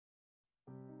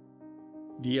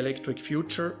The electric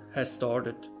future has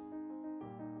started.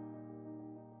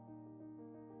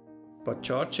 But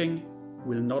charging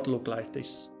will not look like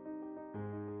this.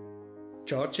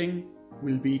 Charging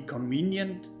will be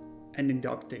convenient and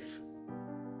inductive.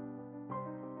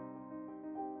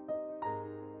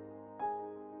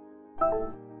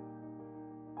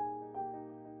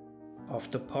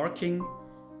 After parking,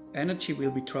 energy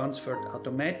will be transferred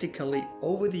automatically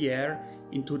over the air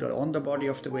into the underbody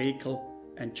of the vehicle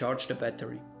and charge the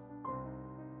battery.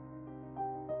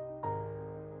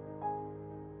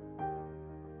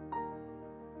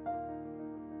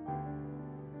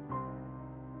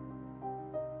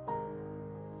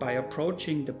 By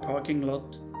approaching the parking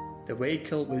lot, the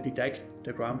vehicle will detect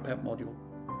the ground pad module.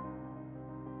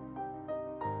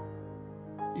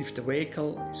 If the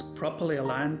vehicle is properly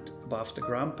aligned above the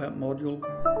ground pad module,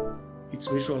 it's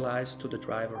visualized to the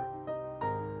driver.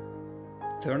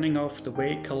 Turning off the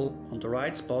vehicle on the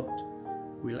right spot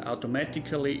will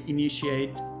automatically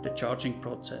initiate the charging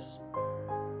process.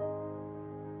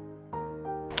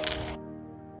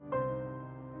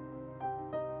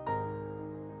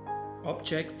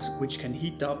 Objects which can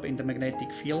heat up in the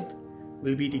magnetic field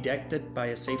will be detected by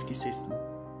a safety system.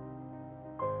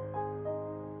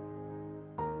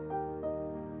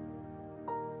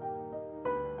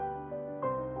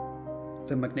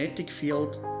 The magnetic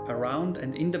field around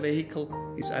and in the vehicle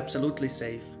is absolutely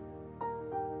safe.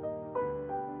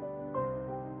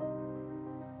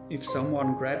 If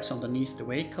someone grabs underneath the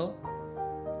vehicle,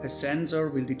 a sensor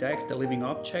will detect the living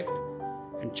object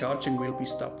and charging will be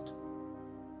stopped.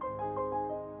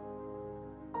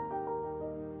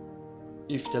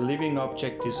 If the living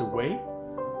object is away,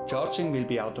 charging will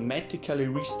be automatically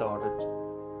restarted.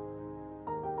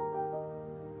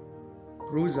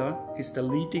 BRUSA is the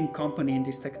leading company in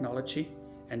this technology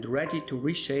and ready to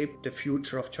reshape the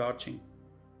future of charging.